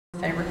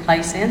Favorite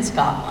place in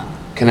Scotland?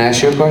 Can I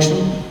ask you a question?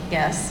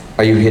 Yes.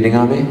 Are you hitting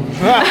on me?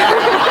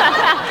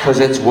 Because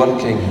it's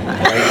working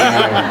right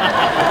now.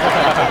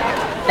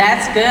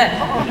 That's good.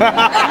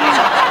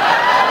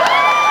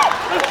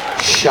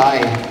 Shy.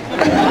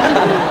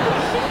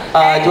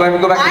 Do I ever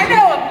go back? I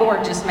know a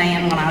gorgeous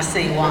man when I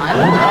see one.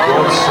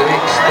 God's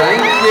sakes.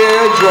 Thank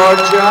you,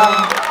 Georgia.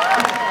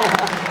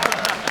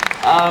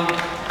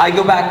 I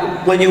go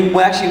back when you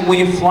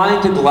fly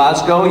into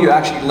Glasgow, you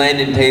actually land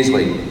in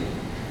Paisley.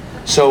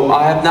 So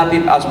I have not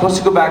been. I was supposed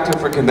to go back to it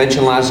for a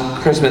convention last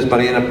Christmas,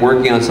 but I ended up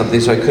working on something,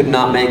 so I could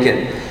not make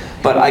it.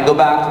 But I go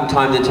back from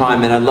time to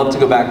time, and I'd love to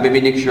go back. Maybe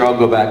next year I'll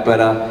go back.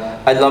 But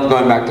I love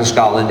going back to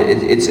Scotland.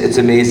 It's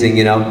amazing,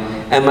 you know.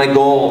 And my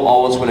goal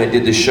always when I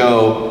did the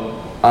show,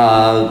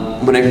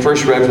 when I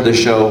first read for the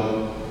show,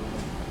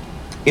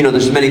 you know,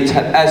 there's many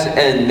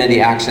many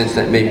accents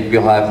that maybe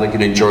you'll have, like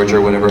in Georgia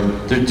or whatever.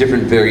 There's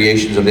different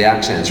variations of the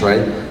accents,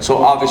 right? So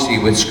obviously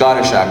with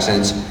Scottish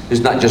accents,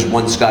 there's not just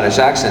one Scottish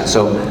accent.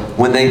 So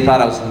when they thought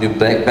I was going to do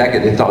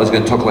Beckett, they thought I was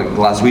going to talk like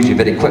Glaswegian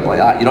very quick like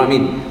that. You know what I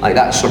mean? Like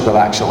that sort of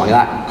accent, like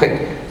that,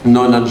 quick.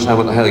 No one understand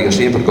what the hell you're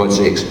saying, for God's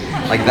sakes.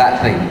 Like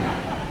that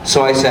thing.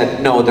 So I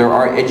said, no, there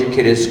are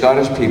educated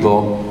Scottish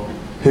people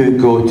who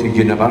go to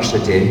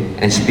university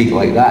and speak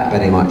like that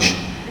very much.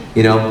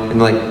 You know, and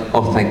like,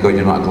 oh, thank God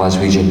you're not a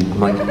Glaswegian. I'm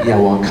like, yeah,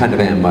 well, I kind of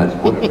am, but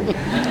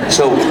whatever.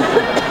 So,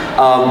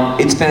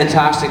 it's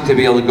fantastic to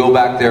be able to go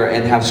back there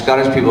and have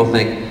Scottish people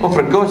think, oh,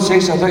 for God's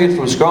sakes, I thought you're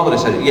from Scotland.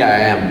 I said, yeah, I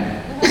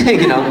am.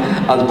 You know,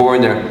 I was born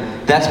there.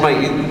 That's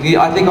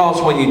I think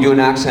also when you do an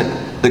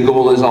accent, the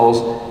goal is always,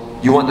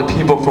 you want the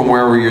people from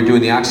wherever you're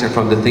doing the accent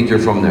from to think you're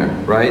from there,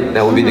 right?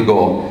 That would be the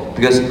goal.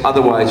 Because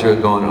otherwise you're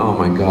going, oh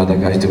my God,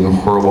 that guy's doing a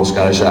horrible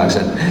Scottish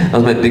accent. That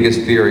was my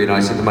biggest fear, you know. I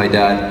said to my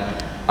dad,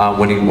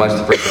 when he watched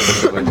the first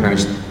episode, my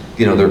parents,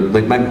 you know, they're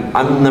like,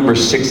 I'm number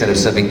 6 out of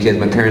 7 kids.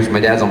 My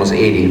dad's almost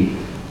 80.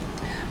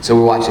 So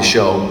we watch the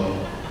show.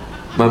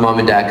 My mom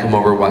and dad come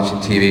over watching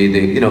TV.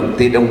 They, you know,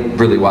 they don't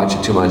really watch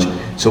it too much.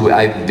 So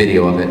I have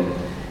video of it.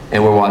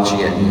 And we're watching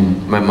it,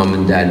 and my mom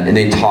and dad, and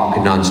they talk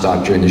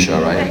nonstop during the show,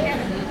 right?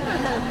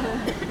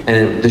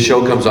 And the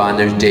show comes on,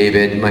 there's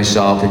David,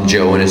 myself, and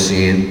Joe in a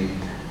scene.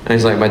 And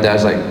he's like, my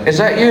dad's like, is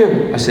that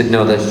you? I said,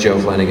 no, that's Joe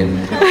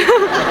Flanagan.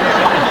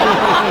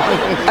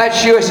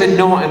 That's you? I said,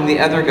 no, I'm the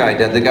other guy,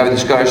 Dad, the guy with the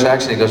Scottish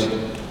accent. He goes,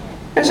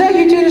 is that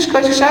you doing the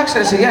Scottish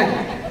accent? I said, yeah.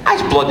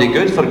 That's bloody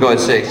good, for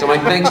God's sakes. I'm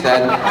like, thanks,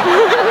 Dad.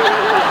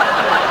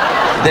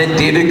 Then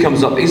David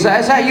comes up. He said,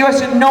 is that you? I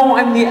said, no,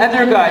 I'm the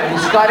other guy, the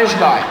Scottish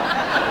guy.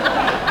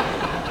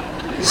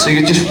 So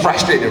you're just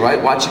frustrated,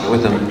 right, watching it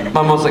with him.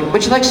 My mom's like,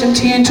 would you like some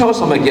tea and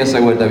toast? I'm like, yes,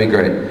 I would, that'd be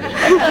great.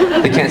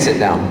 They can't sit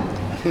down.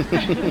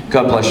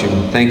 God bless you.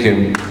 Thank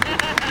you.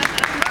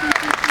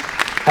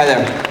 Hi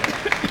there.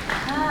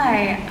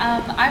 Hi,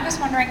 I was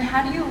wondering,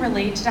 how do you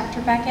relate to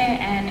Dr. Beckett,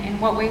 and in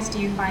what ways do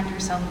you find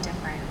yourself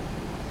different?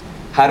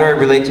 How do I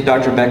relate to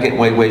Dr. Beckett? In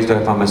what ways do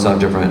I find myself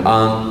different?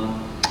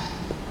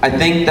 I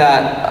think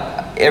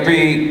that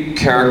every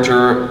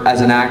character,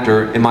 as an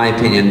actor, in my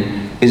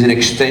opinion, is an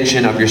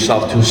extension of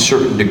yourself to a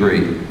certain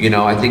degree. You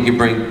know, I think you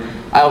bring,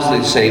 I also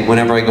like to say,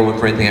 whenever I go in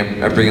for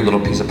anything, I bring a little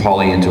piece of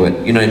Polly into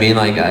it. You know what I mean?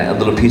 Like a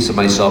little piece of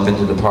myself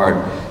into the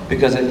part.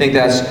 Because I think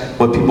that's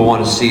what people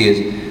want to see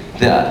is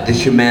the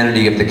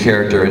humanity of the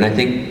character, and I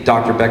think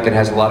Dr. Beckett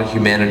has a lot of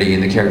humanity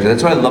in the character.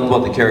 That's what I love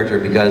about the character,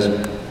 because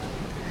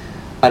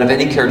out of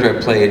any character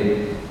I've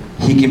played,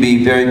 he can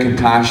be very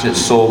compassionate,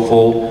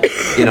 soulful,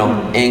 you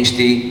know,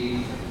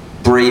 angsty,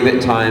 brave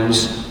at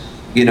times,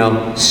 you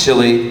know,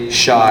 silly,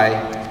 shy,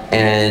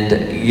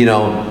 and, you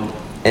know,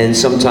 and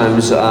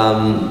sometimes,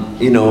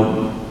 you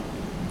know,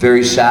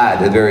 very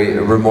sad, a very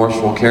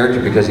remorseful character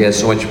because he has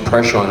so much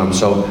pressure on him.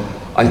 So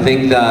I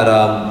think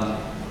that,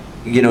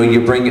 you know,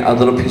 you bring a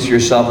little piece of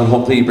yourself, and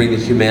hopefully you bring the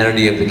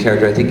humanity of the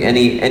character. I think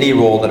any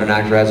role that an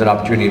actor has an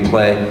opportunity to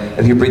play,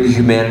 if you bring the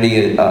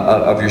humanity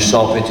of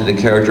yourself into the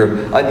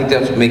character, I think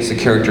that's what makes the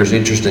characters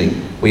interesting.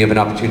 When you have an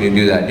opportunity to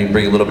do that, and you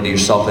bring a little bit of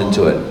yourself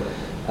into it.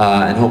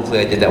 And hopefully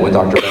I did that with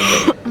Dr.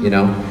 Beckett, you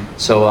know?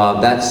 So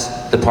that's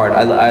the part.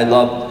 I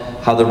love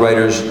how the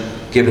writers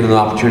give him an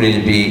opportunity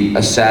to be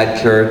a sad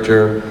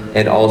character,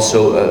 and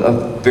also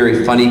a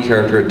very funny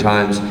character at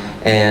times,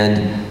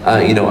 and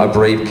you know, a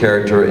brave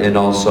character, and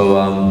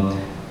also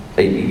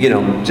you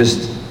know,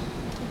 just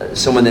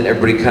someone that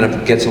everybody kind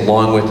of gets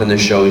along with in the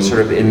show. He's sort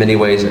of, in many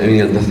ways, I mean,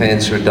 you know, the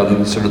fans sort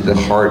of the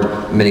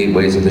heart, many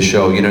ways of the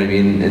show. You know what I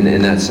mean?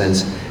 In that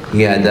sense,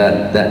 he had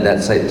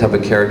that type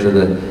of character,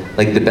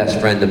 like the best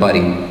friend, the buddy.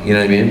 You know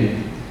what I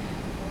mean?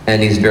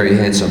 And he's very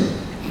handsome.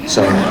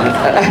 So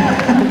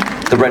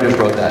the writers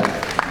wrote that.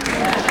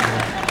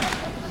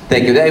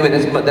 Thank you. Anyway,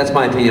 that's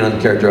my opinion on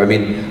the character. I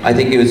mean, I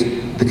think he was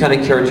the kind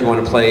of character you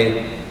want to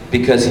play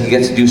because he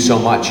gets to do so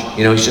much.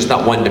 You know, he's just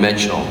not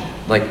one-dimensional.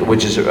 Like,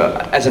 which is,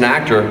 as an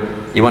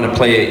actor, you want to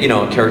play, you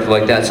know, a character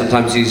like that.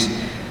 Sometimes he's,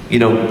 you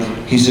know,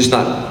 he's just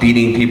not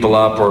beating people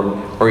up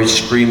or he's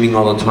screaming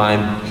all the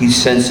time. He's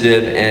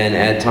sensitive, and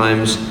at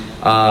times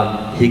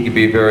he can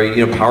be very,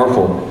 you know,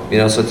 powerful. You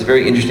know, so it's a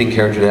very interesting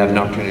character to have an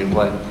opportunity to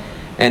play.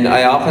 And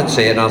I often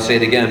say it, and I'll say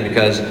it again,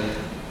 because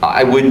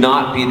I would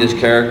not be this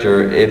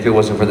character if it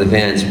wasn't for the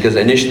fans, because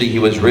initially he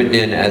was written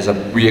in as a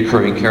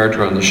reoccurring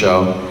character on the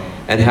show,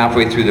 and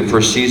halfway through the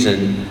first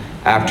season,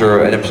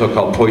 after an episode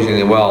called Poisoning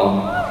the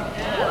Well,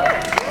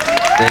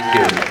 thank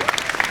you,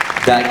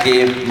 that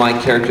gave my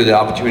character the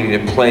opportunity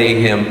to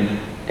play him,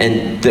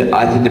 and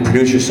I think the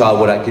producer saw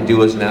what I could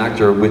do as an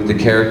actor with the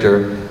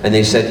character, and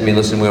they said to me,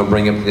 listen, we'll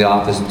bring you up to the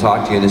office and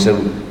talk to you, and they said,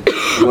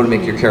 we want to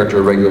make your character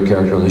a regular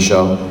character on the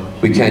show.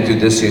 We can't do it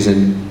this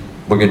season,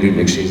 we're going to do it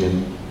next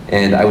season.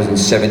 And I was in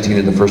 17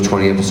 of the first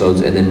 20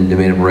 episodes, and then they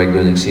made him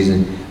regular next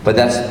season. But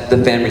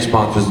the fan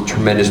response was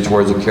tremendous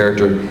towards the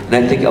character, and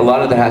I think a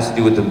lot of that has to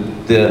do with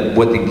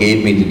what they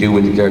gave me to do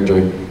with the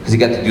character, because he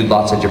got to do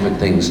lots of different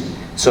things.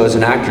 So as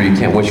an actor, you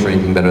can't wish for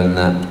anything better than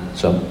that.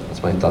 So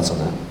that's my thoughts on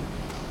that.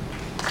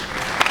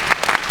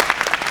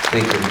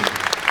 Thank you.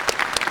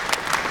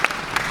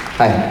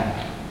 Hi.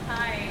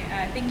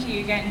 Hi, thank you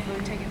again for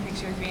taking a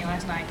picture with me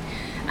last night.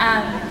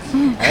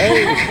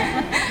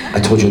 I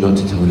told you not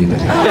to tell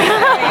anybody.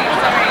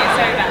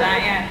 sorry about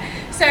that, yeah.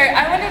 So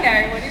I want to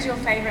know, what is your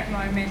favourite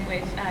moment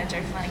with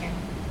Joe Flanagan?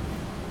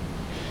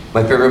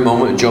 My favorite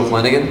moment with Joe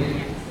Flanagan?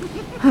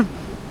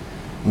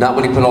 Not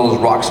when he put all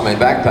those rocks in my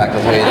backpack,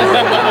 I'll tell you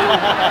that.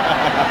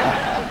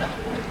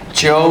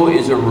 Joe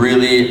is a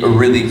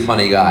really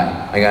funny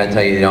guy. I gotta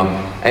tell you,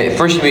 at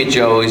first you meet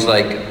Joe, he's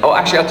like, oh,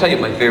 actually I'll tell you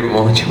my favorite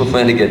moment with Joe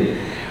Flanagan.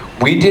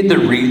 We did the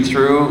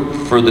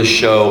read-through for the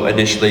show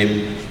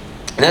initially,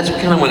 and that's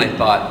kind of when I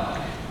thought,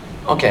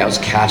 okay, I was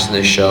cast in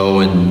this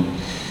show, and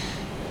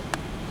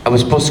I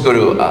was supposed to go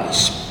to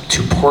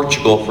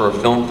Portugal for a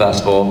film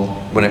festival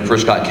when I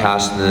first got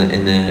cast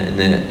in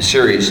the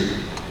series,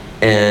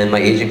 and my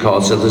agent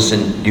called and said,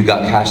 listen, you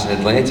got cast in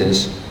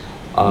Atlantis,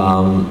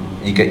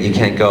 you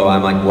can't go.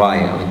 I'm like, why?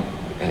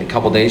 In a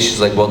couple days,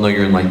 she's like, well, no,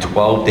 you're in like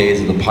 12 days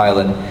of the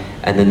pilot,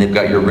 and then they've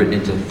got you written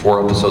into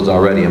 4 episodes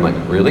already. I'm like,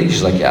 really?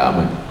 She's like, yeah. I'm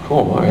like,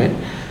 cool, all right,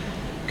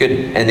 good.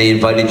 And they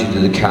invited you to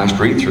the cast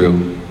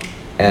read-through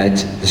at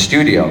the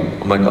studio.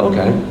 I'm like,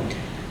 okay.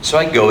 So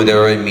I go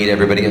there and meet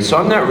everybody. And so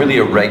I'm not really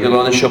a regular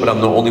on the show, but I'm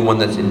the only one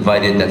that's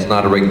invited that's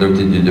not a regular to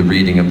do the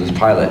reading of this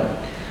pilot.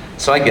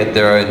 So I get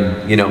there,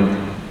 and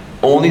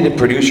only the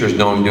producers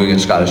know I'm doing a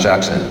Scottish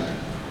accent.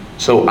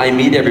 So I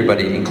meet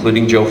everybody,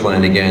 including Joe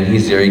Flanagan.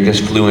 He's there, he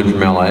just flew in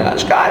from LA.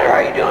 Scott, how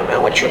you doing,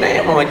 man? What's your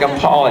name? I'm like, I'm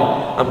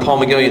Paul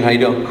McGillion, how you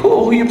doing?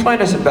 Cool, who you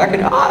playing? I said,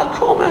 Beckett. Ah,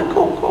 cool, man,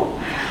 cool.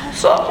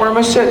 What's up, where am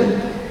I sitting?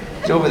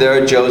 He's over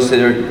there, Joe's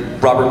there,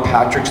 Robert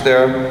Patrick's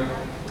there.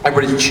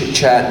 Everybody's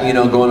chit-chatting,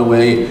 going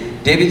away.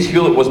 David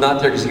Hewlett was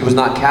not there because he was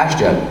not cast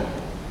yet.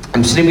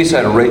 I'm sitting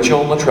beside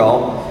Rachel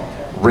Luttrell,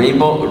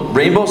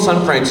 Rainbow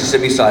Sun Franks is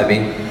sitting beside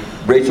me,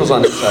 Rachel's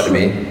on this side of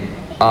me,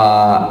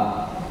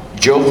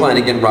 Joe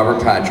Flanagan,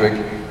 Robert Patrick,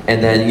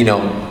 and then,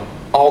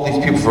 all these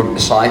people from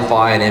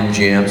Sci-Fi and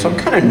MGM, so I'm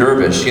kind of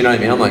nervous, you know what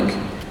I mean? I'm like,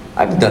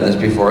 I've done this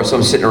before, so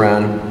I'm sitting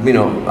around,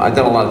 I've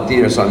done a lot of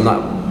theater, so I'm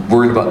not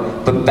worried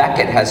about, but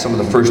Beckett has some of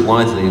the first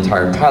lines of the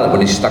entire pilot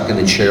when he's stuck in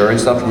the chair and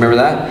stuff, remember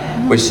that?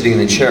 We're sitting in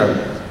the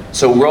chair.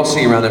 So we're all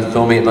sitting around there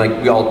filming, like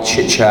we all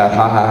chit-chat,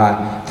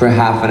 ha, for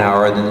half an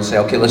hour, and then they say,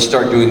 okay, let's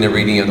start doing the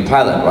reading of the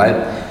pilot, right?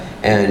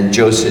 And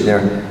Joe's sitting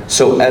there.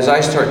 So as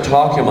I start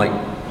talking, like,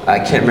 I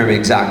can't remember the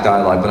exact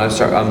dialogue, but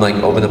I'm like,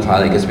 open the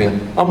pilot, it gets me,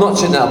 I'm not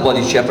sitting that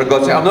bloody shit, but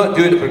God, I'm not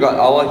doing it for God.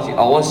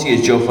 All I see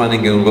is Joe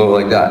Flanagan go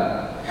like that.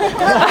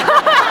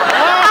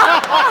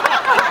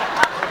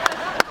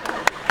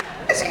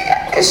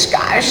 It's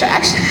Scottish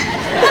accent.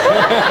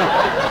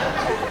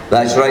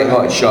 That's right,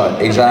 hot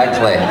shot,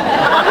 exactly.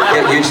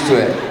 Get used to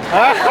it.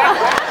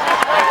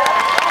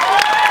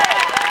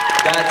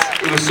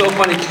 It was so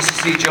funny just to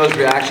see Joe's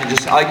reaction.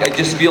 I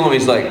just feel him,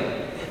 he's like,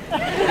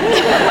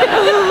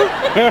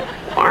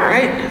 all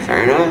right,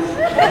 fair enough.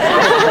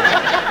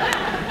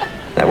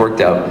 That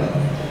worked out.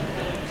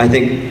 I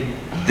think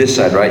this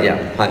side, right?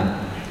 Yeah, hi.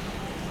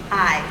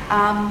 Hi,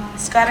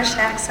 Scottish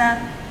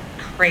accent,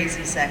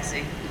 crazy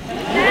sexy.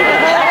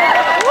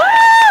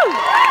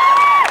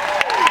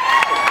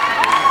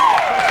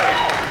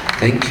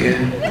 Thank you.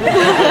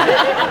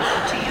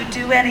 Do you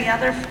do any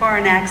other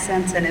foreign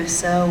accents, and if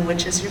so,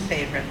 which is your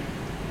favorite?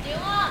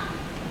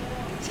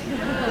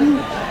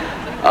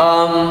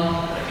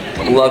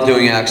 Love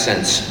doing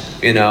accents.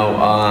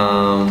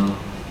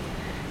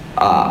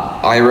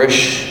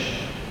 Irish,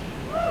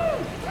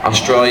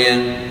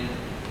 Australian,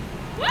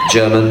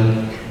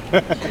 German. I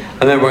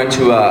remember I went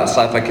to a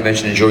sci-fi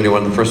convention in Germany,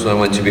 one of the first ones I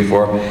went to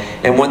before,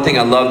 and one thing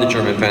I love, the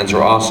German fans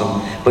are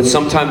awesome, but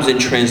sometimes in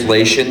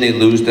translation they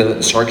lose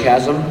the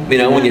sarcasm,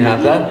 when you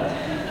have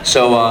that.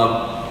 So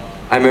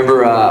I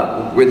remember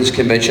we're at this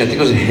convention, I think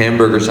it was in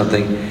Hamburg or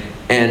something,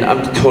 and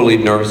I'm totally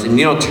nervous, and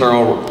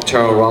Terrell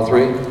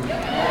Rothery?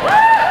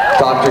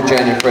 Dr.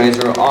 Janet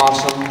Fraser,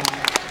 awesome,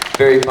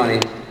 very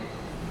funny.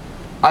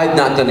 I've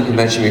not done a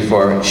convention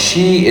before.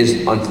 She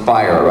is on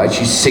fire, right?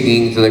 She's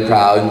singing to the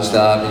crowd and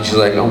stuff, and she's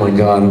like, oh my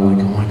God, what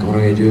do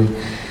I do?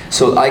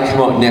 So I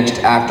come out next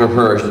after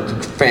her,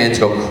 the fans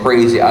go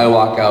crazy, I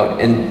walk out,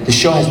 and the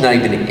show has not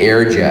even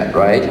aired yet,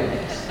 right?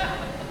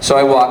 So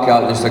I walk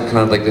out and there's like kind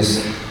of like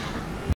this